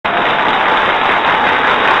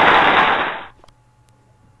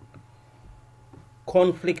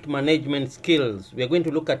conflict management skills. We are going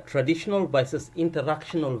to look at traditional versus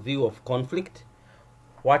interactional view of conflict.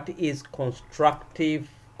 What is constructive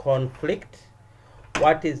conflict?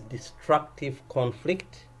 What is destructive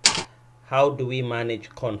conflict? How do we manage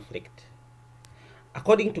conflict?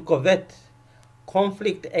 According to Covert,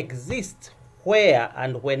 conflict exists where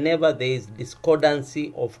and whenever there is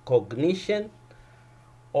discordancy of cognition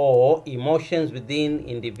or emotions within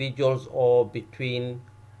individuals or between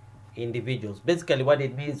individuals. Basically what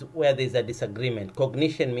it means, where there is a disagreement.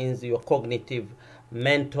 Cognition means your cognitive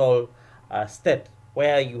mental state,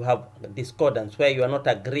 where you have discordance, where you are not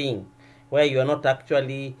agreeing, where you are not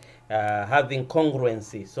actually having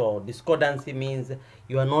congruency. So discordancy means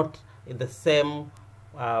you are not in the same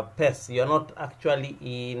pace, you are not actually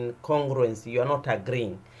in congruency, you are not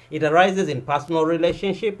agreeing. It arises in personal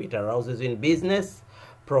relationship, it arises in business,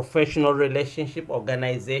 professional relationship,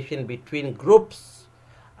 organization, between groups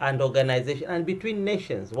and organization, and between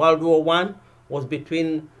nations. World War I was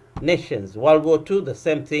between nations. World War II, the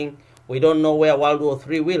same thing. We don't know where World War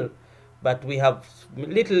III will, but we have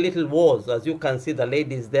little wars. As you can see, the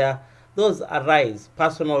ladies there, those arise,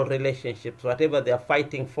 personal relationships, whatever they are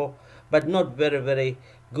fighting for, but not very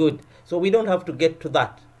good. So we don't have to get to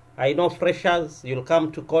that. I know freshers, you'll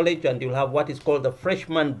come to college and you'll have what is called the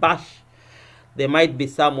freshman bash. There might be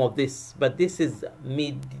some of this, but this is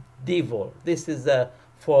medieval. This is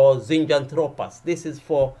for Zinjanthropos. This is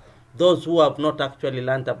for those who have not actually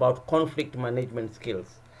learned about conflict management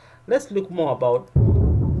skills. Let's look more about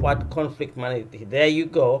what conflict management. There you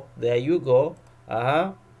go. There you go.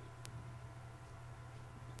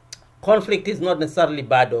 Conflict is not necessarily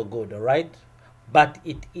bad or good, all right? But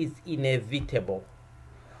it is inevitable.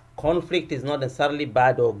 Conflict is not necessarily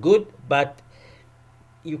bad or good, but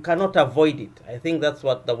you cannot avoid it. I think that's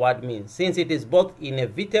what the word means. Since it is both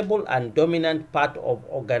inevitable and dominant part of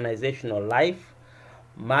organizational life,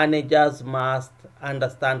 managers must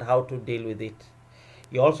understand how to deal with it.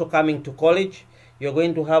 You're also coming to college, you're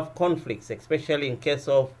going to have conflicts, especially in case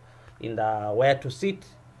of where to sit,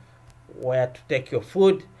 where to take your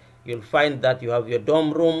food. You'll find that you have your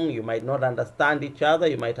dorm room, you might not understand each other,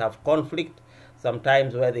 you might have conflict.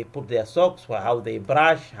 Sometimes where they put their socks, how they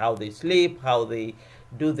brush, how they sleep, how they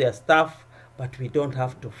do their stuff, but we don't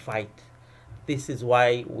have to fight. This is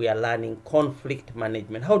why we are learning conflict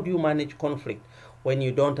management. How do you manage conflict when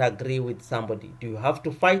you don't agree with somebody? Do you have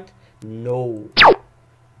to fight? No,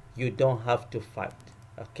 you don't have to fight,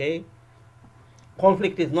 okay?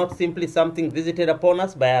 Conflict is not simply something visited upon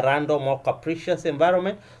us by a random or capricious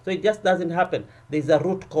environment, so it just doesn't happen. There's a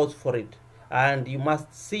root cause for it, and you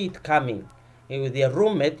must see it coming. With your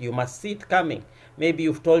roommate, you must see it coming. Maybe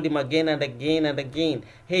you've told him again and again and again,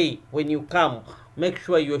 hey, when you come, make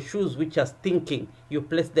sure your shoes which are stinking, you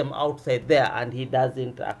place them outside there, and he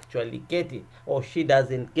doesn't actually get it, or she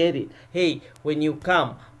doesn't get it. Hey, when you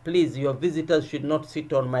come, please, your visitors should not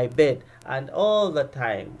sit on my bed. And all the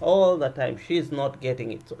time, she's not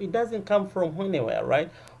getting it. So it doesn't come from anywhere, right?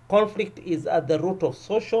 Conflict is at the root of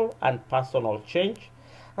social and personal change.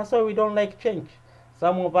 That's why we don't like change.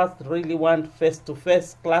 Some of us really want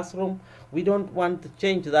face-to-face classroom. We don't want the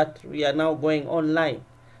change that we are now going online.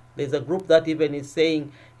 There's a group that even is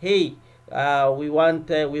saying, hey,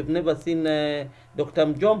 we've never seen Dr.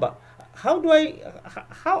 Mjomba.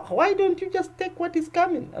 Why don't you just take what is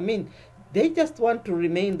coming? I mean, they just want to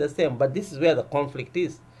remain the same, but this is where the conflict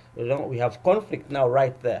is. You know, we have conflict now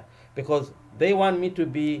right there, because they want me to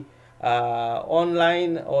be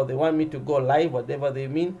online, or they want me to go live, whatever they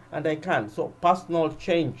mean, and I can't. So personal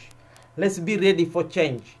change. Let's be ready for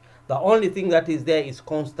change. The only thing that is there is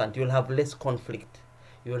constant. You'll have less conflict.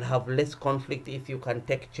 You'll have less conflict if you can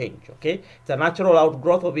take change, okay? It's a natural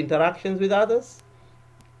outgrowth of interactions with others.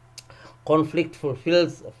 Conflict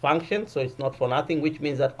fulfills a function, so it's not for nothing, which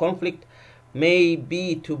means that conflict may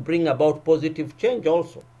be to bring about positive change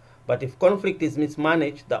also. But if conflict is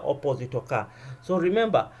mismanaged, the opposite occurs. So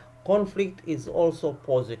remember, conflict is also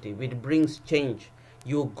positive. It brings change.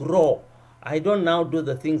 You grow. I don't now do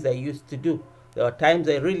the things I used to do. There are times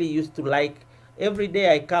I really used to like, every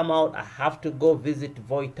day I come out, I have to go visit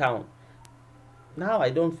Voi Town. Now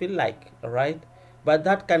I don't feel like, all right? But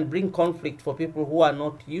that can bring conflict for people who are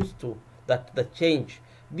not used to that, the change.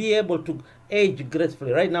 Be able to age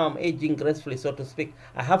gracefully. Right now I'm aging gracefully, so to speak.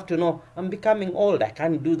 I have to know I'm becoming old. I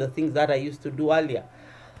can't do the things that I used to do earlier.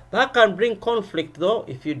 That can bring conflict though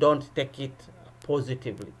if you don't take it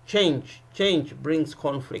positively. Change brings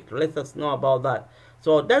conflict. Let us know about that.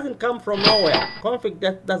 So it doesn't come from nowhere. Conflict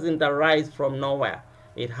just doesn't arise from nowhere.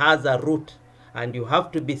 It has a root, and you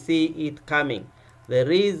have to see it coming.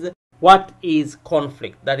 There is What is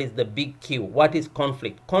conflict? That is the big Q. What is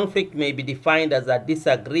conflict? Conflict may be defined as a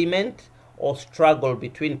disagreement or struggle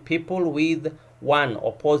between people with 1.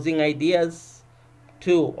 Opposing ideas,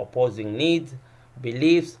 2. Opposing needs,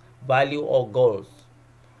 beliefs, value, or goals.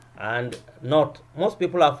 And most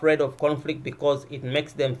people are afraid of conflict because it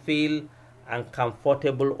makes them feel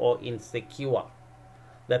uncomfortable or insecure.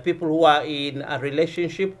 The people who are in a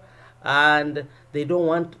relationship and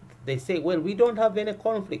they say, well, we don't have any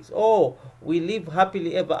conflicts. Oh, we live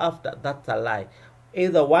happily ever after. That's a lie.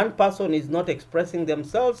 Either one person is not expressing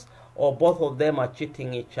themselves or both of them are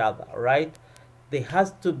cheating each other, right? There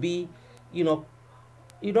has to be, you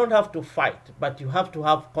don't have to fight, but you have to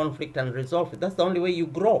have conflict and resolve it. That's the only way you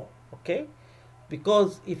grow, okay?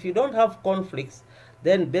 Because if you don't have conflicts,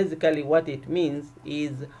 then basically what it means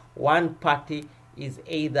is one party is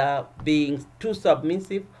either being too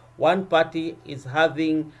submissive, one party is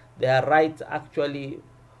having their rights actually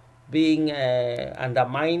being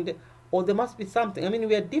undermined, or there must be something. I mean,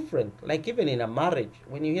 we are different. Like even in a marriage,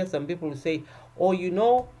 when you hear some people who say,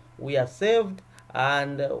 oh, we are saved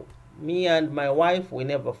and me and my wife, we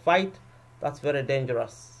never fight, that's very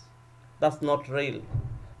dangerous. That's not real.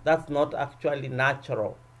 That's not actually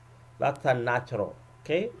natural. That's unnatural,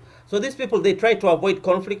 okay? So these people, they try to avoid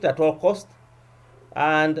conflict at all costs,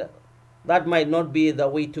 and that might not be the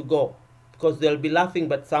way to go, because they'll be laughing,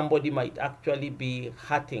 but somebody might actually be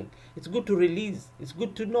hurting. It's good to release. It's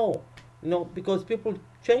good to know, because people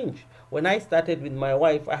change. When I started with my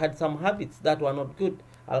wife, I had some habits that were not good.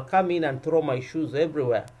 I'll come in and throw my shoes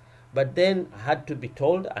everywhere. But then I had to be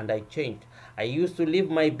told, and I changed. I used to leave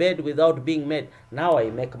my bed without being made. Now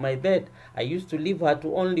I make my bed. I used to leave her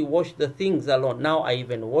to only wash the things alone. Now I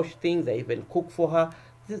even wash things. I even cook for her.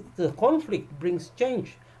 The conflict brings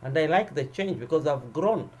change. And I like the change because I've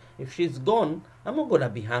grown. If she's gone, I'm not going to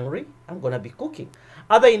be hungry. I'm going to be cooking.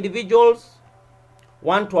 Other individuals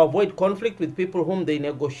want to avoid conflict with people whom they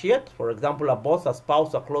negotiate. For example, a boss, a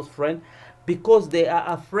spouse, a close friend, because they are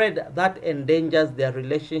afraid that endangers their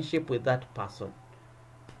relationship with that person.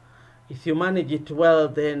 If you manage it well,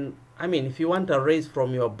 then, if you want a raise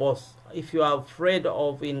from your boss, if you are afraid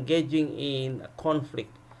of engaging in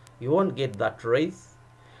conflict, you won't get that raise.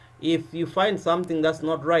 If you find something that's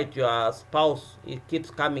not right, your spouse, it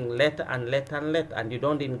keeps coming later and later and later, and you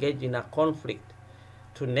don't engage in a conflict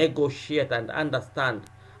to negotiate and understand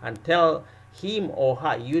and tell him or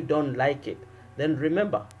her you don't like it, then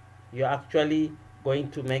remember, you're actually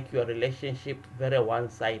going to make your relationship very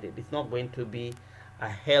one-sided. It's not going to be a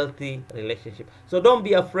healthy relationship. So don't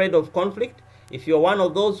be afraid of conflict. If you're one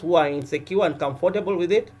of those who are insecure and comfortable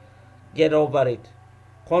with it, get over it.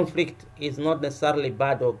 Conflict is not necessarily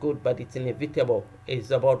bad or good, but it's inevitable.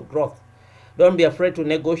 It's about growth. Don't be afraid to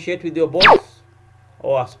negotiate with your boss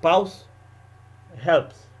or a spouse. It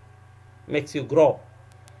helps. Makes you grow.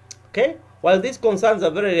 Okay? While these concerns are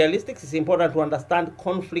very realistic, it's important to understand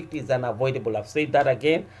conflict is unavoidable. I've said that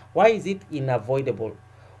again. Why is it unavoidable?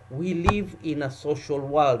 We live in a social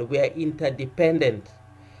world. We are interdependent.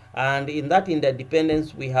 And in that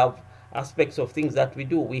interdependence, we have aspects of things that we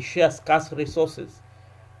do. We share scarce resources.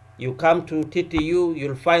 You come to TTU,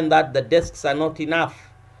 you'll find that the desks are not enough.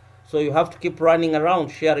 So you have to keep running around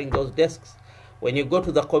sharing those desks. When you go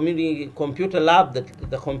to the community computer lab,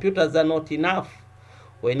 the computers are not enough.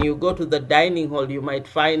 When you go to the dining hall, you might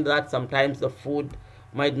find that sometimes the food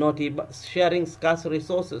might not be sharing scarce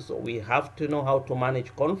resources. So we have to know how to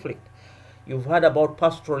manage conflict. You've heard about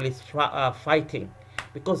pastoralists fighting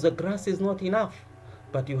because the grass is not enough.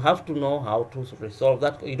 But you have to know how to resolve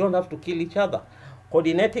that. You don't have to kill each other.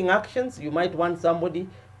 Coordinating actions, you might want somebody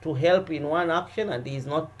to help in one action and he's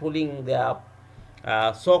not pulling their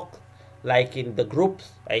sock. Like in the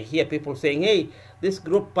groups, I hear people saying, hey, this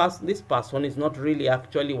person is not really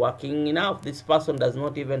actually working enough. This person does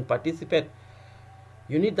not even participate.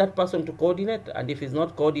 You need that person to coordinate. And if he's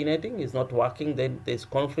not coordinating, he's not working, then there's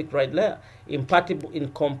conflict right there.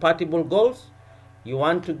 Incompatible goals. You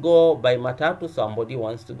want to go by matatu, somebody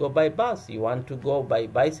wants to go by bus. You want to go by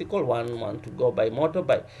bicycle, one wants to go by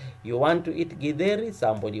motorbike. You want to eat githeri,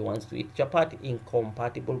 somebody wants to eat chapati.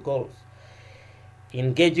 Incompatible goals.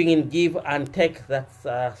 Engaging in give and take, that's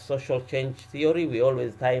social change theory. We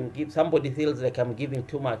always give. Somebody feels like I'm giving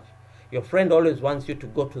too much. Your friend always wants you to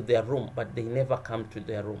go to their room, but they never come to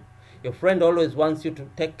their room. Your friend always wants you to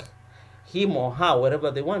take him or her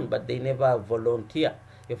wherever they want, but they never volunteer.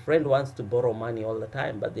 Your friend wants to borrow money all the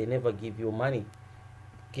time, but they never give you money.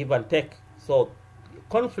 Give and take. So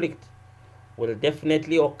conflict will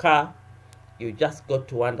definitely occur. You just got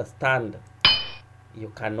to understand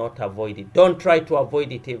you cannot avoid it. Don't try to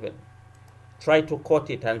avoid it even. Try to court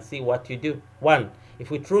it and see what you do. 1, If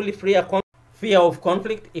we truly fear of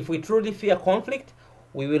conflict, if we truly fear conflict,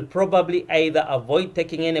 we will probably either avoid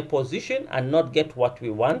taking any position and not get what we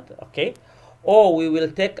want, okay? Or we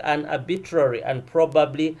will take an arbitrary and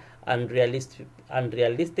probably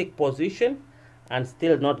unrealistic position and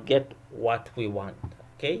still not get what we want,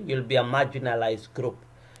 okay? You'll be a marginalized group.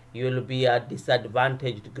 You'll be a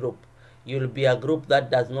disadvantaged group. You'll be a group that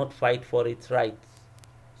does not fight for its rights.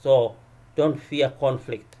 So don't fear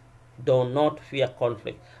conflict. Do not fear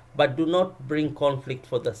conflict. But do not bring conflict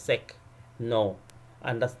for the sake. No.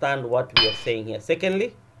 Understand what we are saying here.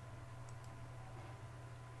 Secondly,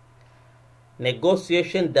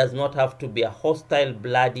 negotiation does not have to be a hostile,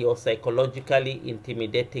 bloody, or psychologically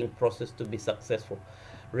intimidating process to be successful.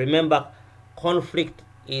 Remember, conflict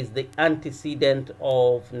is the antecedent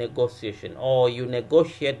of negotiation, or you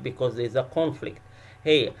negotiate because there's a conflict.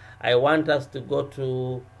 Hey, I want us to go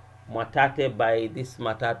to Matate by this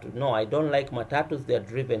Matatu. No, I don't like Matatus. They're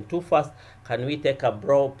driven too fast. Can we take a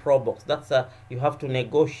pro box? That's you have to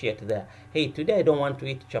negotiate there. Hey, today I don't want to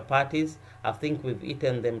eat chapatis. I think we've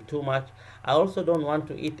eaten them too much. I also don't want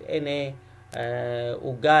to eat any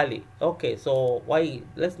ugali. Okay, so why?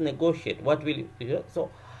 Let's negotiate. What will you? So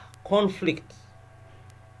conflict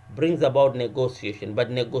brings about negotiation, but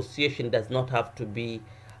negotiation does not have to be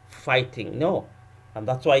fighting. No, and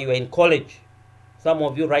that's why you are in college. Some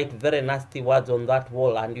of you write very nasty words on that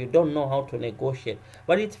wall and you don't know how to negotiate.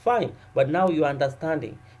 But it's fine. But now you're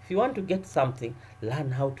understanding. If you want to get something,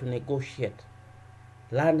 learn how to negotiate.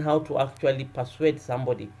 Learn how to actually persuade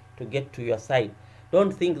somebody to get to your side.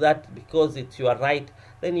 Don't think that because it's your right,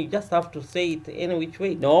 then you just have to say it any which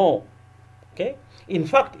way. No. Okay? In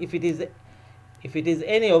fact, if it is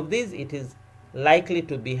any of these, it is likely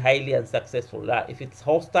to be highly unsuccessful. If it's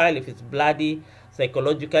hostile, if it's bloody,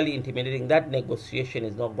 psychologically intimidating, that negotiation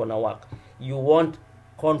is not going to work. You want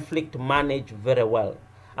conflict managed very well.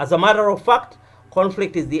 As a matter of fact,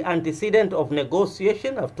 conflict is the antecedent of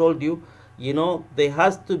negotiation. I've told you, there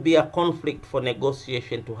has to be a conflict for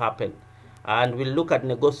negotiation to happen. And we'll look at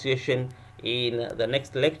negotiation in the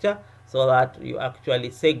next lecture so that you actually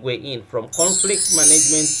segue in from conflict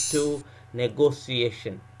management to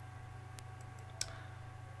negotiation.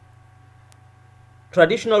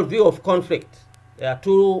 Traditional view of conflict. There are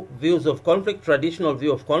two views of conflict, traditional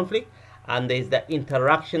view of conflict, and there is the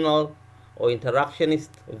interactional or interactionist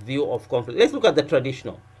view of conflict. Let's look at the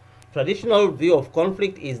traditional. Traditional view of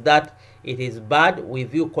conflict is that it is bad. We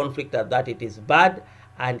view conflict as that it is bad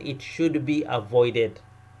and it should be avoided.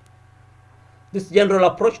 This general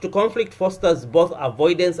approach to conflict fosters both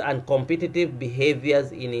avoidance and competitive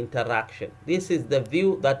behaviors in interaction. This is the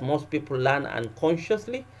view that most people learn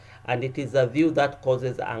unconsciously, and it is a view that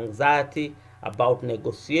causes anxiety about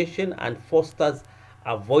negotiation and fosters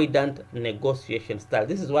avoidant negotiation style.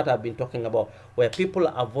 This is what I've been talking about, where people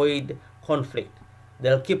avoid conflict.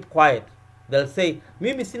 They'll keep quiet. They'll say,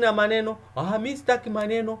 mimi sina maneno, mimi sitaki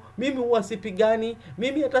maneno, mimi huwa sipigani,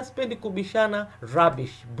 mimi hata sipendi kubishana.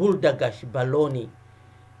 Rubbish, bulldogish, baloney.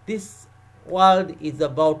 This world is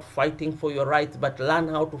about fighting for your rights, but learn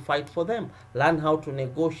how to fight for them. Learn how to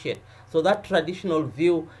negotiate. So that traditional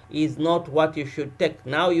view is not what you should take.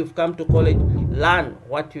 Now you've come to college, learn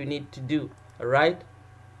what you need to do, right?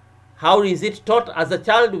 How is it taught? As a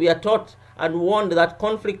child, we are taught and warned that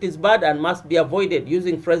conflict is bad and must be avoided,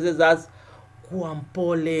 using phrases as kuwa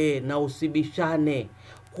mpole na usibishane,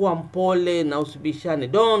 kuwa mpole na usibishane.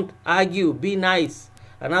 Don't argue, be nice.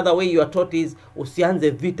 Another way you are taught is usianze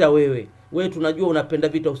vita wewe. Wewe tunajua unapenda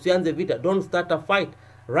vita, usianze vita. Don't start a fight.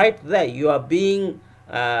 Right there, you are being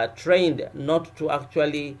trained not to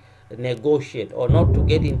actually negotiate or not to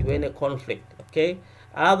get into any conflict. Okay?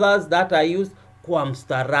 Others that are used, kuwa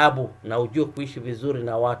mstarabu na ujue kuishi vizuri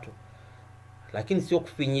na watu. Lakini sio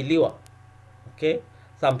kufinyiliwa. Okay?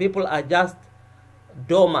 Some people are just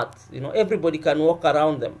doormats. Everybody can walk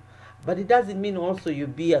around them. But it doesn't mean also you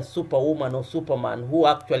be a superwoman or superman who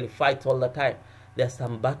actually fights all the time. There are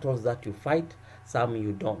some battles that you fight, some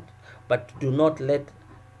you don't. But do not let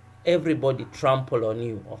everybody trample on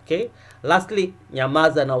you, okay? Lastly,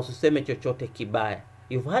 nyamaza na usiseme chochote kibaya.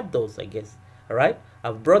 You've had those, I guess, all right?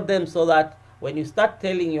 I've brought them so that when you start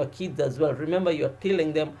telling your kids as well, remember you're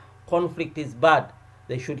telling them conflict is bad.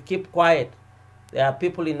 They should keep quiet. There are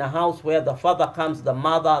people in a house where the father comes, the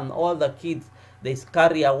mother, and all the kids, they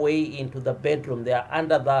scurry away into the bedroom. They are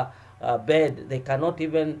under the bed. They cannot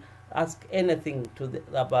even ask anything to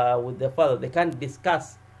with the father. They can't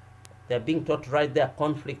discuss. They're being taught right there,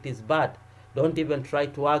 conflict is bad. Don't even try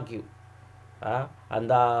to argue. And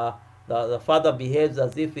the father behaves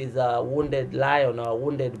as if he's a wounded lion or a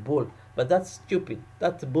wounded bull. But that's stupid.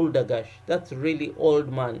 That's bulldogish. That's really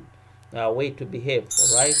old man way to behave,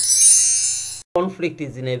 all right? Conflict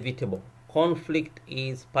is inevitable. Conflict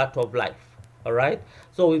is part of life. All right.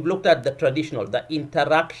 So we've looked at the traditional, the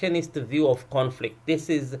interactionist view of conflict. This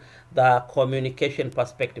is the communication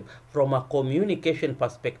perspective. From a communication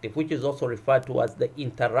perspective, which is also referred to as the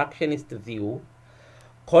interactionist view,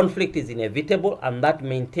 conflict is inevitable, and that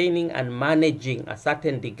maintaining and managing a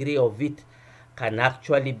certain degree of it can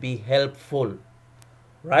actually be helpful.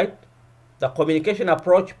 Right? The communication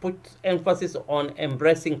approach puts emphasis on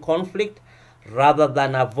embracing conflict rather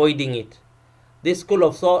than avoiding it. This school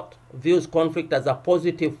of thought views conflict as a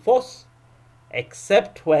positive force,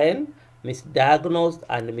 except when misdiagnosed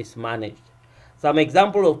and mismanaged. Some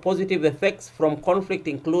examples of positive effects from conflict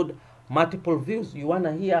include multiple views. You want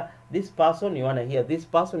to hear this person, you want to hear this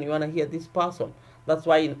person, you want to hear this person. That's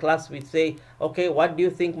why in class we say, okay, what do you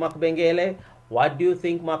think, Makbengele? What do you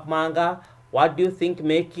think, Makmanga? What do you think,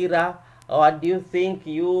 Mekira? What do you think,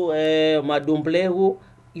 you, Madumblehu?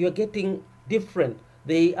 You're getting different.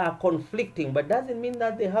 They are conflicting, but doesn't mean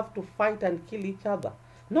that they have to fight and kill each other.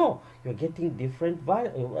 No, you're getting different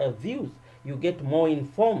views. You get more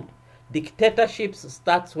informed. Dictatorships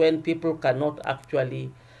starts when people cannot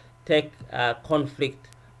actually take conflict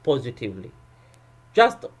positively.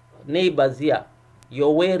 Just neighbors here,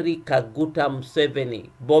 Yoweri Kaguta Museveni,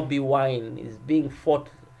 Bobi Wine is being fought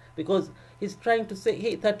because he's trying to say,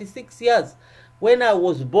 hey, 36 years. When I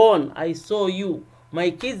was born, I saw you. My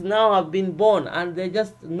kids now have been born, and they're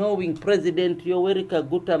just knowing President Yoweri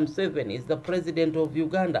Kaguta Museveni is the president of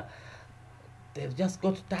Uganda. They've just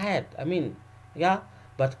got tired. I mean, yeah,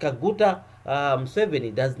 but Kaguta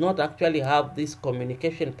Museveni does not actually have this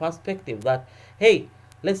communication perspective that, hey,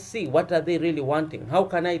 let's see, what are they really wanting? How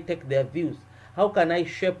can I take their views? How can I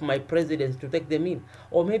shape my presidents to take them in?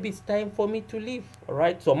 Or maybe it's time for me to leave, all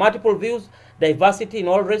right? So multiple views, diversity in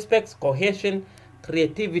all respects, cohesion,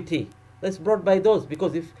 creativity. That's brought by those,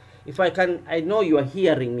 because if I know you are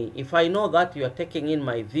hearing me. If I know that you are taking in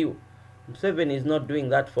my view, Museveni is not doing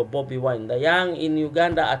that for Bobi Wine. The young in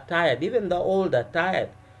Uganda are tired. Even the old are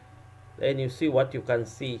tired. Then you see what you can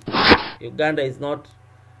see. Uganda is not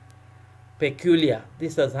peculiar.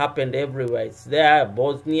 This has happened everywhere. It's there in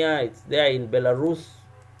Bosnia. It's there in Belarus.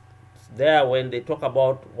 It's there when they talk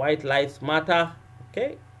about white lives matter.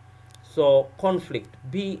 Okay? So conflict,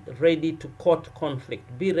 be ready to court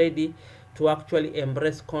conflict. Be ready to actually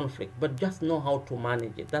embrace conflict, but just know how to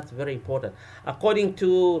manage it. That's very important. According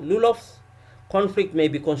to Lulofs, conflict may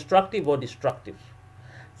be constructive or destructive.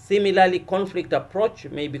 Similarly, conflict approach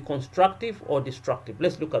may be constructive or destructive.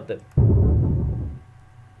 Let's look at them.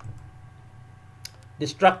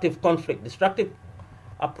 Destructive conflict. Destructive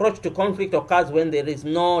approach to conflict occurs when there is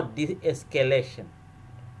no de-escalation,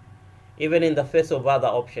 even in the face of other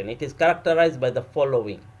option. It is characterized by the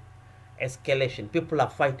following: escalation. People are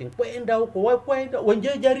fighting.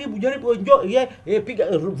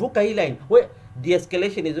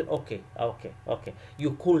 De-escalation is okay.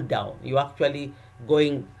 You cool down. You actually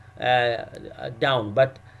going down.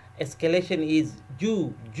 But escalation is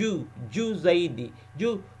zaidi.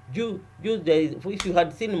 If you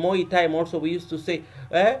had seen Moi time also, we used to say,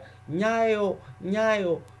 nyayo,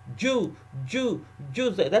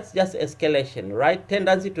 that's just escalation, right?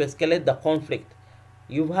 Tendency to escalate the conflict.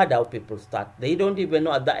 You've heard how people start. They don't even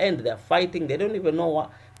know at the end they're fighting. They don't even know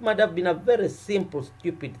what. It might have been a very simple,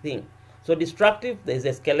 stupid thing. So destructive, there's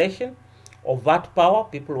escalation. Overt power,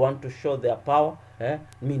 people want to show their power.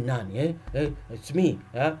 Me nani, it's me.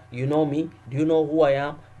 You know me. Do you know who I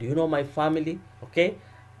am? Do you know my family? Okay?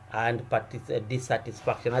 And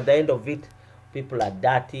dissatisfaction. At the end of it, people are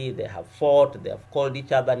dirty, they have fought, they have called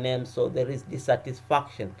each other names, so there is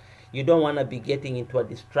dissatisfaction. You don't want to be getting into a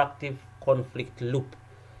destructive conflict loop.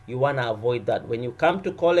 You want to avoid that. When you come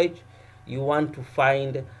to college, you want to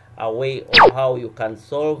find a way of how you can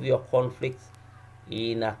solve your conflicts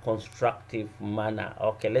in a constructive manner.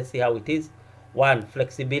 Okay, let's see how it is. 1,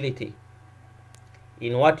 flexibility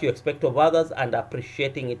in what you expect of others, and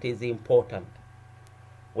appreciating it is important.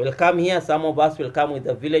 We'll come here, some of us will come with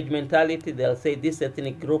a village mentality. They'll say this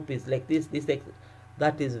ethnic group is like this,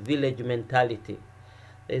 that is village mentality.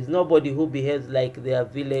 There's nobody who behaves like their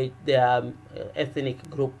village, their ethnic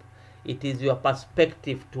group. It is your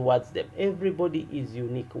perspective towards them. Everybody is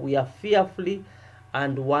unique. We are fearfully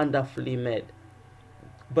and wonderfully made.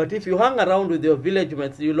 But if you hang around with your village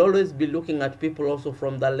mates, you'll always be looking at people also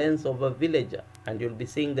from the lens of a villager, and you'll be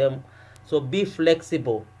seeing them. So be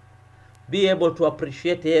flexible. Be able to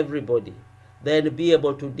appreciate everybody. Then be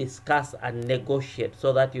able to discuss and negotiate,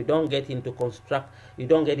 so that you don't get into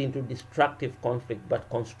destructive conflict, but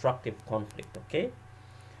constructive conflict. Okay?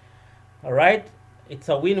 All right? It's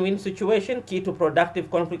a win-win situation. Key to productive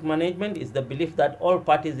conflict management is the belief that all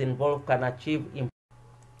parties involved can achieve.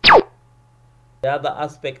 The other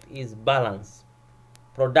aspect is balance.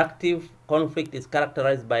 Productive conflict is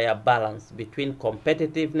characterized by a balance between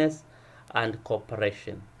competitiveness and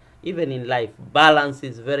cooperation. Even in life, balance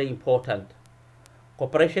is very important.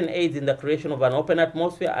 Cooperation aids in the creation of an open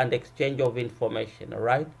atmosphere and exchange of information,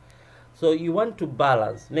 right? So you want to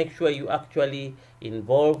balance. Make sure you actually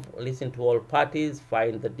involve, listen to all parties,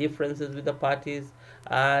 find the differences with the parties,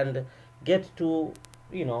 and get to,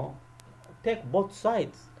 take both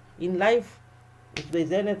sides. In life, if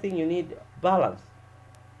there's anything, you need balance.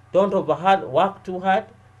 Don't work too hard.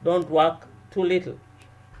 Don't work too little.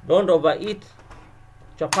 Don't overeat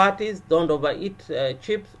chapatis. Don't overeat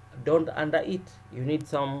chips. Don't undereat. You need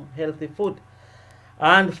some healthy food.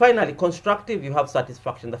 And finally, constructive, you have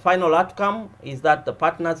satisfaction. The final outcome is that the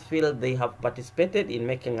partners feel they have participated in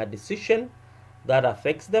making a decision that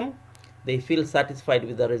affects them. They feel satisfied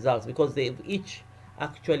with the results because they've each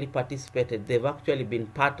actually participated. They've actually been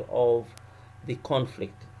part of the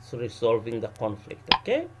conflict, so resolving the conflict.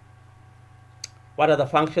 Okay? What are the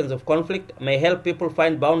functions of conflict? May help people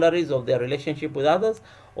find boundaries of their relationship with others,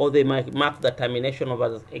 or they might mark the termination of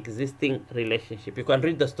an existing relationship. You can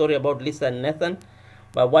read the story about Lisa and Nathan,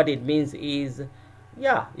 but what it means is,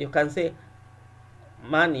 you can say,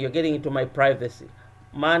 man, you're getting into my privacy.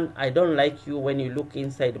 Man, I don't like you when you look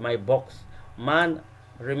inside my box. Man,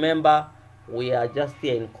 remember, we are just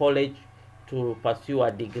here in college to pursue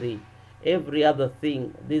a degree. Every other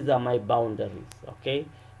thing, these are my boundaries, okay?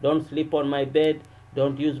 Don't sleep on my bed.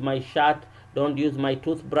 Don't use my shirt. Don't use my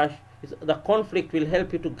toothbrush. The conflict will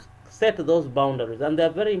help you to set those boundaries, and they're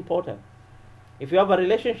very important. If you have a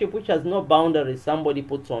relationship which has no boundaries, somebody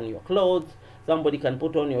puts on your clothes, somebody can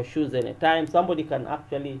put on your shoes anytime, somebody can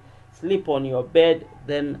actually sleep on your bed,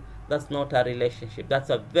 then that's not a relationship. That's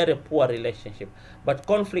a very poor relationship. But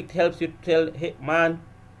conflict helps you tell, hey, man,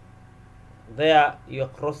 there you're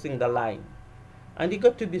crossing the line. And you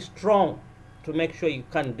got to be strong to make sure you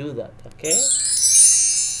can't do that, okay?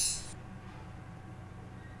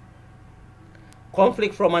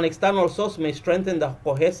 Conflict from an external source may strengthen the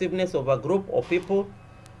cohesiveness of a group or people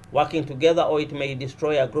working together, or it may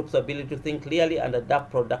destroy a group's ability to think clearly and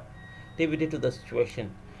adapt productivity to the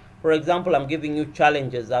situation. For example, I'm giving you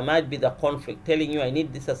challenges. I might be the conflict, telling you I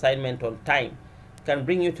need this assignment on time. It can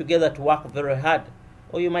bring you together to work very hard,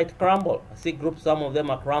 or you might crumble. I see groups, some of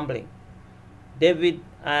them are crumbling. David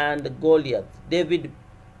and Goliath. David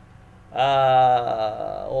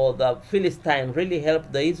or the Philistine really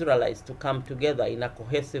helped the Israelites to come together in a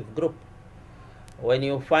cohesive group. When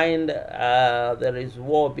you find there is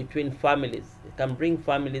war between families, it can bring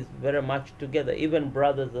families very much together. Even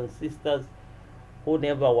brothers and sisters who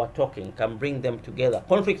never were talking can bring them together.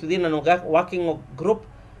 Conflicts within a working group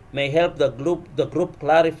may help the group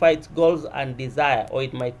clarify its goals and desire, or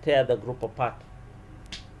it might tear the group apart.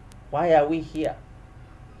 Why are we here?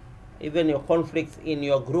 Even your conflicts in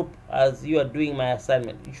your group as you are doing my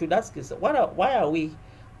assignment, you should ask yourself, why are we?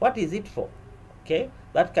 What is it for? Okay,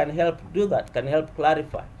 that can help do that, can help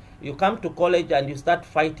clarify. You come to college and you start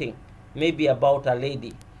fighting, maybe about a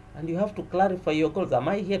lady, and you have to clarify your goals. Am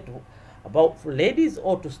I here about ladies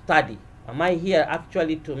or to study? Am I here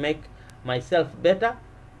actually to make myself better?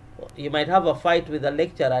 You might have a fight with a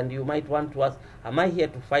lecturer and you might want to ask, am I here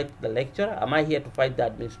to fight the lecturer? Am I here to fight the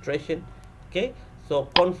administration? Okay, so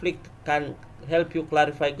conflict can help you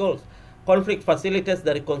clarify goals. Conflict facilitates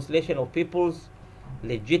the reconciliation of people's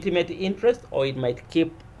legitimate interests, or it might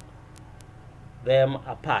keep them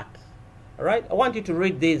apart. All right, I want you to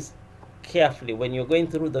read these carefully. When you're going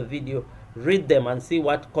through the video, read them and see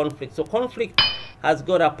what conflict. So conflict has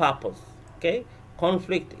got a purpose. Okay,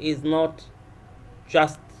 conflict is not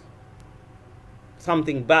just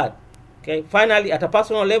something bad. Okay, finally, at a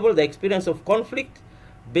personal level, the experience of conflict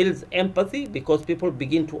builds empathy because people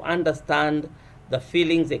begin to understand the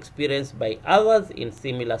feelings experienced by others in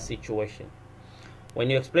similar situations. When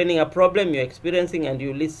you're explaining a problem you're experiencing and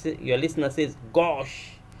your listener says,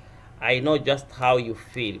 gosh, I know just how you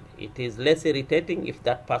feel, it is less irritating if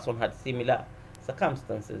that person had similar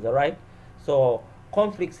circumstances. All right, so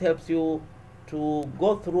conflicts helps you to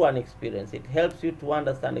go through an experience. It helps you to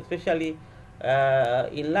understand, especially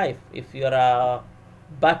in life. If you're a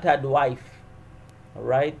battered wife, all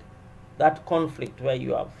right, that conflict where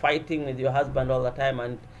you are fighting with your husband all the time,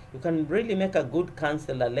 and you can really make a good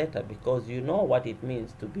counselor later because you know what it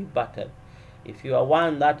means to be battered. If you are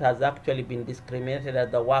one that has actually been discriminated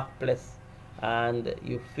at the workplace and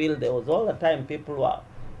you feel there was all the time people who are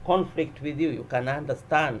conflict with you, you can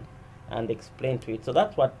understand and explain to it. So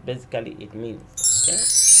that's what basically it means. Okay?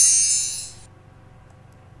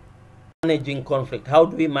 Managing conflict. How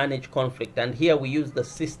do we manage conflict? And here we use the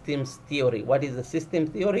systems theory. What is the system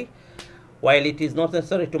theory? While it is not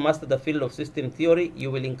necessary to master the field of system theory,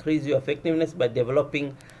 you will increase your effectiveness by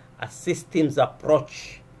developing a systems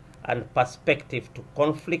approach and perspective to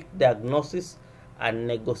conflict diagnosis and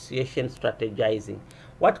negotiation strategizing.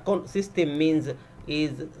 What system means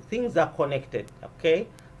is things are connected, okay?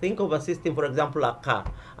 Think of a system, for example, a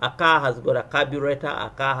car. A car has got a carburetor, a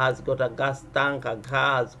car has got a gas tank, a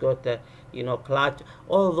car has got a, clutch.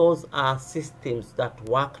 All those are systems that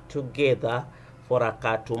work together for a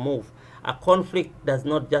car to move. A conflict does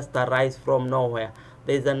not just arise from nowhere.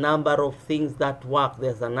 There's a number of things that work.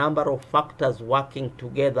 There's a number of factors working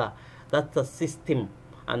together. That's a system,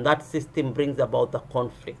 and that system brings about the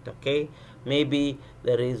conflict, okay? Maybe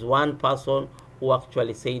there is one person who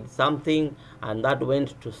actually said something, and that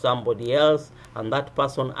went to somebody else, and that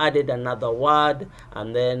person added another word,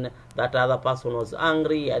 and then that other person was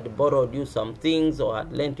angry, had borrowed you some things or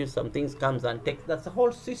had lent you some things, comes and takes. That's a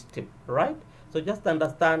whole system, right? So just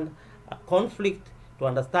understand a conflict. To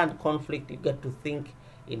understand conflict, you get to think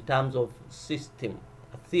in terms of system,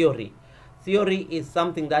 a theory. Theory is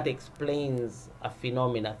something that explains a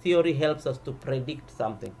phenomena. Theory helps us to predict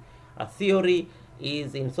something. A theory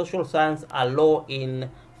is in social science a law in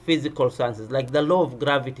physical sciences. Like the law of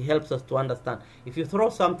gravity helps us to understand. If you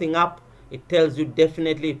throw something up, it tells you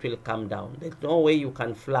definitely it will come down. There's no way you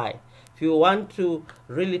can fly. If you want to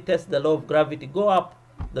really test the law of gravity, go up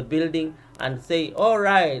the building and say, all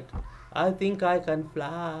right, I think I can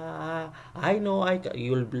fly. I know I can.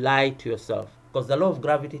 You'll lie to yourself, because the law of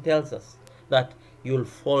gravity tells us that you'll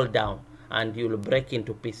fall down and you'll break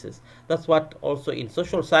into pieces. That's what also in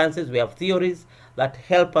social sciences we have theories that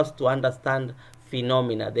help us to understand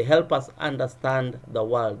phenomena. They help us understand the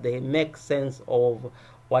world. They make sense of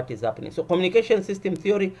what is happening. So communication system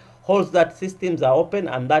theory holds that systems are open,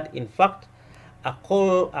 and that in fact a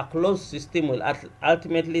closed system will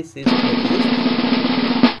ultimately cease to exist.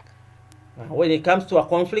 When it comes to a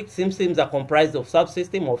conflict, systems are comprised of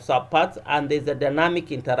subsystems, of subparts, and there's a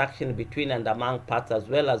dynamic interaction between and among parts as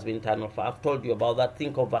well as internal. I've told you about that.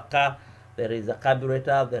 Think of a car. There is a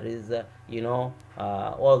carburetor. There is,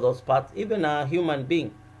 all those parts. Even a human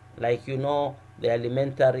being, like, the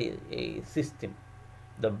alimentary system,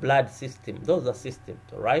 the blood system. Those are systems,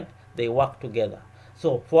 right? They work together.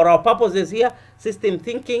 So for our purposes here, system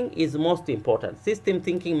thinking is most important. System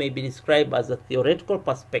thinking may be described as a theoretical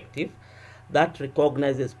perspective that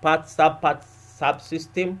recognizes parts, subparts,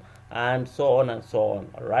 subsystem, and so on and so on,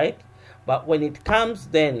 all right? But when it comes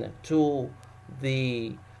then to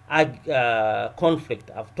the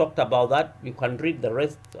conflict, I've talked about that. You can read the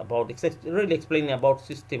rest about really explaining about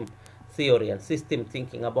system theory and system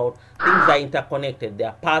thinking, about things are interconnected. There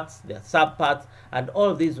are parts, there are subparts, and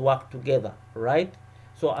all these work together, right?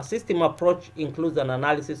 So a system approach includes an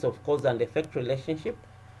analysis of cause and effect relationship,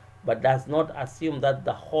 but does not assume that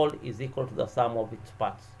the whole is equal to the sum of its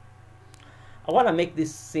parts. I want to make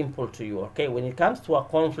this simple to you, okay? When it comes to a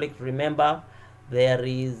conflict, remember there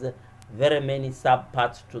is very many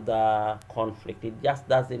subparts to the conflict. It just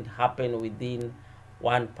doesn't happen within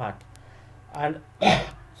one part. And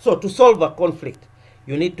so to solve a conflict,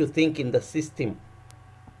 you need to think in the system.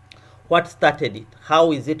 What started it?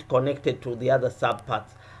 How is it connected to the other subparts?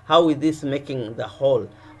 How is this making the whole?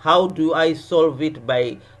 How do I solve it?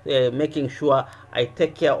 By making sure I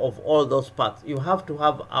take care of all those parts. You have to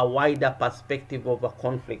have a wider perspective of a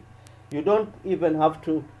conflict. You don't even have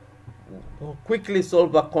to quickly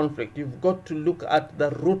solve a conflict. You've got to look at the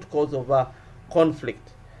root cause of a conflict.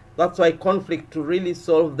 That's why conflict, to really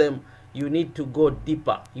solve them, you need to go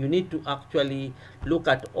deeper. You need to actually look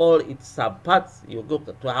at all its subparts. You look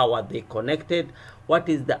at how are they connected, what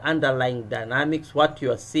is the underlying dynamics, what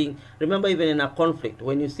you are seeing. Remember, even in a conflict,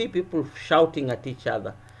 when you see people shouting at each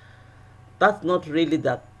other, that's not really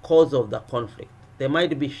the cause of the conflict. They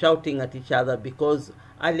might be shouting at each other because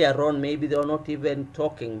earlier on maybe they were not even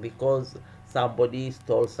talking, because somebody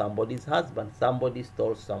stole somebody's husband, somebody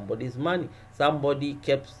stole somebody's money, somebody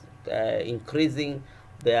kept increasing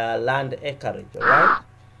their land acreage, all right?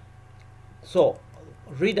 So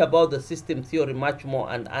read about the system theory much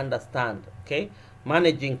more and understand, okay?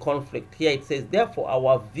 Managing conflict. Here it says, therefore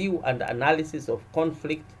our view and analysis of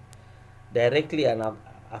conflict directly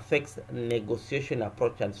affects negotiation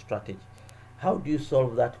approach and strategy. How do you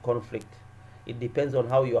solve that conflict? It depends on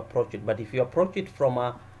how you approach it. But if you approach it from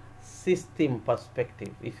a system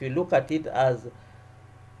perspective, if you look at it as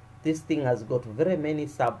this thing has got very many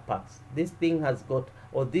subparts, this thing has got,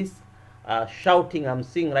 or this shouting I'm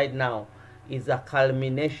seeing right now is a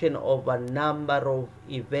culmination of a number of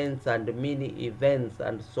events and mini events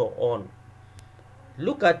and so on.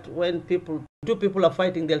 Look at when two people are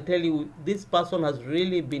fighting, they'll tell you, this person has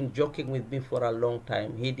really been joking with me for a long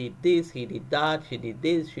time. He did this, he did that, she did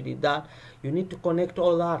this, she did that. You need to connect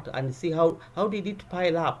all that and see how did it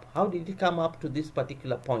pile up? How did it come up to this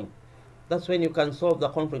particular point? That's when you can solve the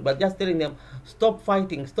conflict. But just telling them, stop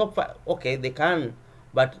fighting, okay, they can,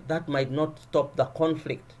 but that might not stop the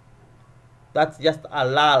conflict. That's just a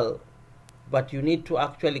lull. But you need to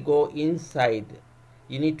actually go inside.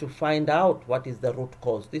 You need to find out what is the root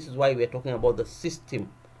cause. This is why we're talking about the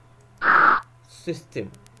system.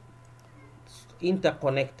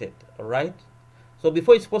 Interconnected, all right? So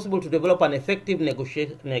before it's possible to develop an effective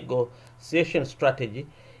negotiation strategy,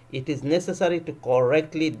 it is necessary to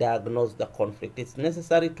correctly diagnose the conflict. It's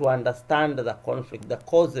necessary to understand the conflict, the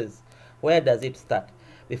causes. Where does it start?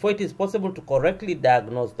 Before it is possible to correctly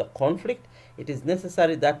diagnose the conflict, it is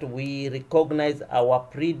necessary that we recognize our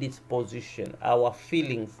predisposition, our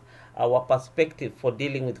feelings, our perspective for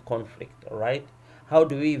dealing with conflict, all right? How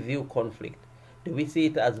do we view conflict? Do we see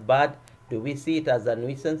it as bad? Do we see it as a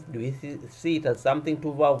nuisance? Do we see it as something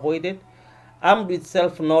to be avoided? Armed with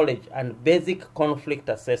self-knowledge and basic conflict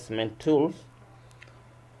assessment tools,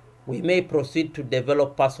 we may proceed to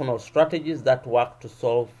develop personal strategies that work to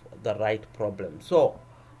solve the right problem. So,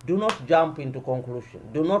 do not jump into conclusion.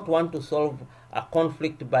 Do not want to solve a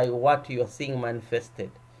conflict by what you are seeing manifested.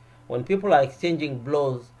 When people are exchanging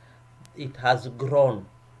blows, it has grown.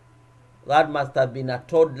 That must have been a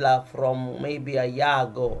toddler from maybe a year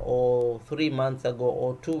ago or 3 months ago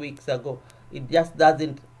or 2 weeks ago. It just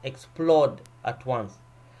doesn't explode at once.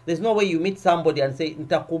 There's no way you meet somebody and say,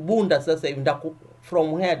 "Ntakubunda sasa."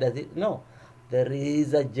 From where does it? No. There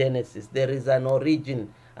is a genesis. There is an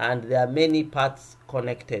origin. And there are many parts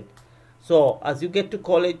connected. So as you get to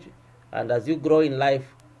college and as you grow in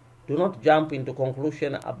life, do not jump into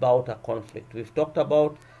conclusion about a conflict. We've talked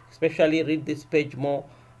about, especially read this page more,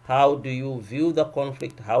 how do you view the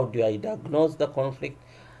conflict? How do I diagnose the conflict?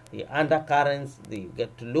 The undercurrents, you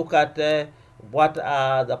get to look at what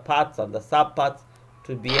are the parts and the sub-parts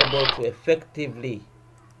to be able to effectively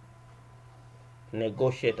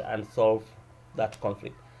negotiate and solve that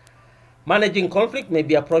conflict. Managing conflict may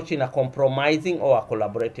be approached in a compromising or a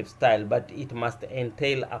collaborative style, but it must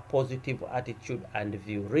entail a positive attitude and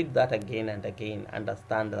view. Read that again and again.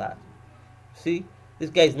 Understand that. See,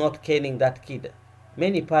 this guy is not caning that kid.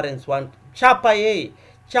 Many parents want, "Chapa ye,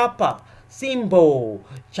 chapa, Simbo,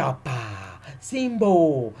 chapa,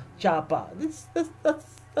 Simbo, chapa."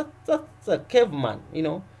 That's a caveman, you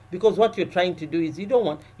know, because what you're trying to do is you don't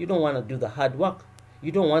want to do the hard work.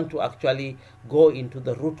 You don't want to actually go into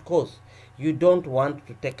the root cause. You don't want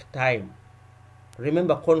to take time.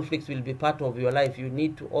 Remember, conflicts will be part of your life. You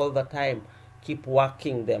need to all the time keep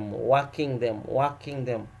working them.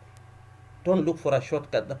 Don't look for a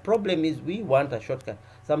shortcut. The problem is we want a shortcut.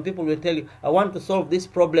 Some people will tell you, "I want to solve this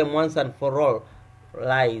problem once and for all."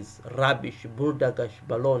 Lies, rubbish, buldagash,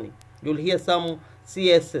 baloney. You'll hear some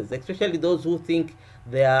CSs, especially those who think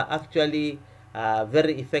they are actually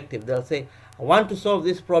very effective. They'll say, "I want to solve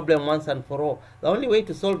this problem once and for all." The only way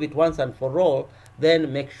to solve it once and for all,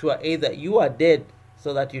 then make sure either you are dead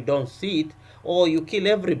so that you don't see it, or you kill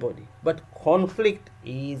everybody. But conflict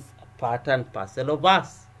is part and parcel of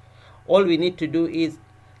us. All we need to do is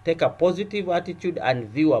take a positive attitude and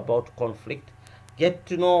view about conflict. Get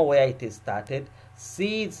to know where it is started.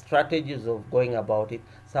 See strategies of going about it.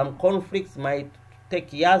 Some conflicts might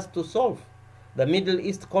take years to solve. The Middle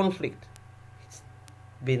East conflict,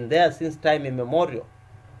 been there since time immemorial.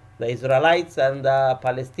 The Israelites and the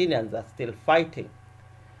Palestinians are still fighting.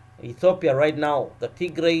 Ethiopia right now, the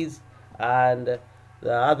Tigrays and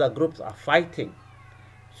the other groups are fighting.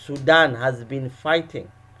 Sudan has been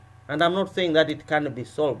fighting. And I'm not saying that it can be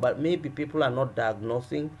solved, but maybe people are not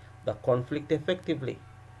diagnosing the conflict effectively.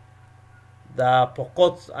 The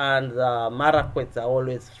Pokots and the Marakwets are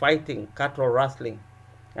always fighting, cattle rustling.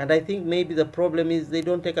 And I think maybe the problem is they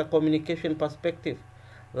don't take a communication perspective,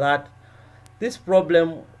 that this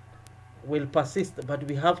problem will persist, but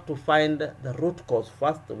we have to find the root cause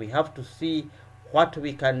first. We have to see what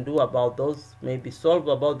we can do about those, maybe solve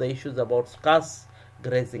about the issues about scarce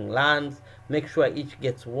grazing lands, make sure each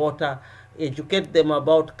gets water, educate them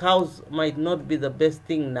about cows might not be the best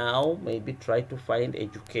thing now, maybe try to find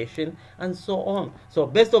education, and so on. So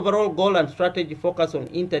best overall goal and strategy focus on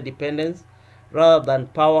interdependence rather than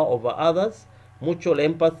power over others, mutual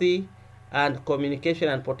empathy, and communication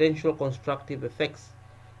and potential constructive effects.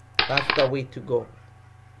 That's the way to go.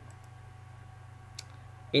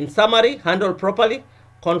 In summary, handled properly,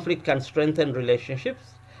 conflict can strengthen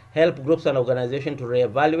relationships, help groups and organizations to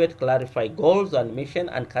reevaluate, clarify goals and mission,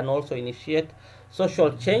 and can also initiate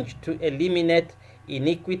social change to eliminate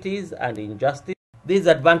inequities, and injustice. These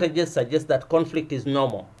advantages suggest that conflict is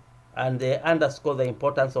normal, and they underscore the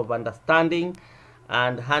importance of understanding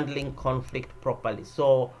and handling conflict properly.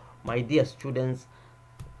 So, my dear students,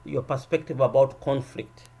 your perspective about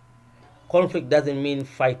conflict. Conflict doesn't mean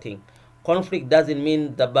fighting. Conflict doesn't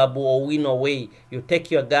mean the babu or win away. You take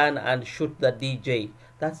your gun and shoot the DJ.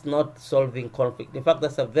 That's not solving conflict. In fact,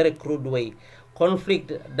 that's a very crude way.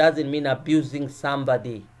 Conflict doesn't mean abusing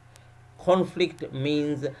somebody. Conflict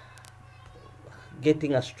means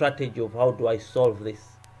getting a strategy of how do I solve this.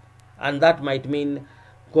 And that might mean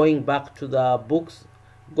going back to the books,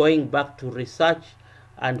 going back to research,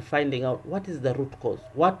 and finding out what is the root cause.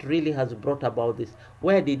 What really has brought about this?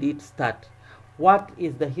 Where did it start? What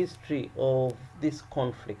is the history of this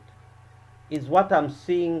conflict? Is what I'm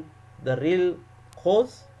seeing the real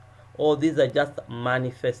cause, or these are just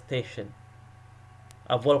manifestation?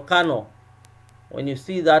 A volcano, when you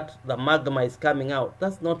see that the magma is coming out,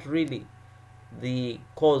 that's not really the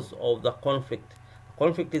cause of the conflict. The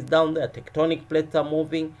conflict is down there. Tectonic plates are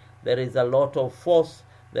moving. There is a lot of force.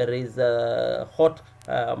 There is a hot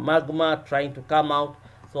magma trying to come out.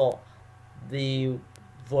 So the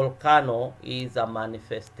volcano is a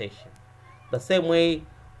manifestation. The same way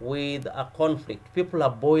with a conflict. People are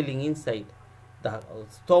boiling inside. The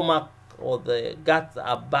stomach or the guts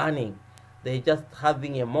are burning. They're just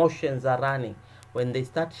having emotions are running. When they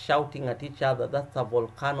start shouting at each other, that's a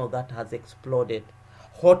volcano that has exploded.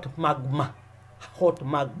 Hot magma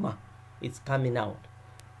is coming out.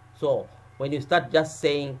 So when you start just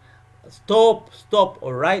saying, stop,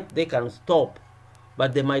 all right, they can stop,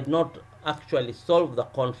 but they might not actually solve the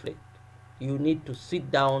conflict. You need to sit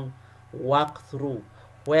down, work through,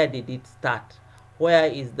 where did it start? Where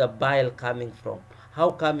is the bile coming from? How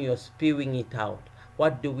come you're spewing it out?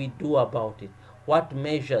 What do we do about it? What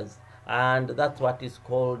measures? And that's what is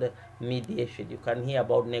called mediation. You can hear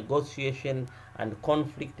about negotiation and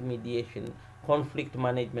conflict mediation, conflict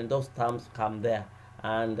management. Those terms come there,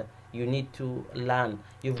 and you need to learn.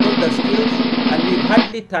 You've got the skills, and we've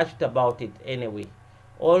hardly touched about it anyway.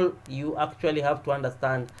 All you actually have to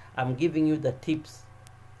understand, I'm giving you the tips,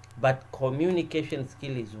 but communication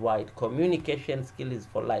skill is wide. Communication skill is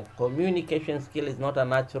for life. Communication skill is not a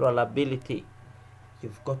natural ability.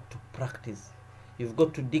 You've got to practice. You've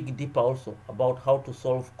got to dig deeper also about how to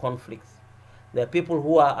solve conflicts. There are people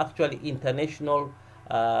who are actually international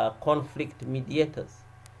conflict mediators.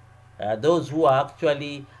 Those who are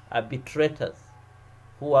actually arbitrators,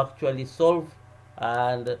 who actually solve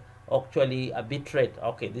and actually arbitrate.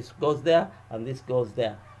 Okay, this goes there and this goes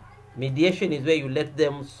there. Mediation is where you let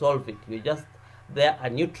them solve it. You're just there, a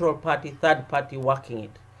neutral party, third party working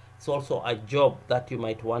it. It's also a job that you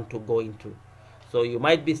might want to go into. So you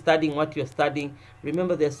might be studying what you're studying.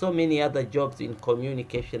 Remember, there's so many other jobs in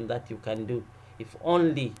communication that you can do. If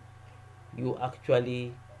only you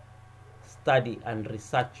actually study and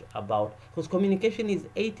research about, because communication is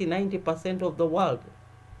 80-90% of the world,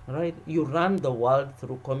 right? You run the world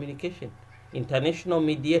through communication. International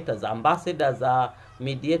mediators, ambassadors are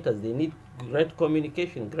mediators. They need great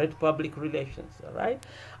communication, great public relations,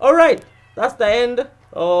 all right. That's the end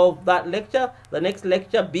of that lecture. The next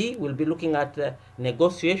lecture, B, will be looking at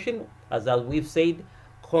negotiation. As we've said,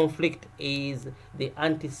 conflict is the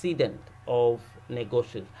antecedent of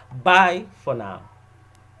negotiation. Bye for now.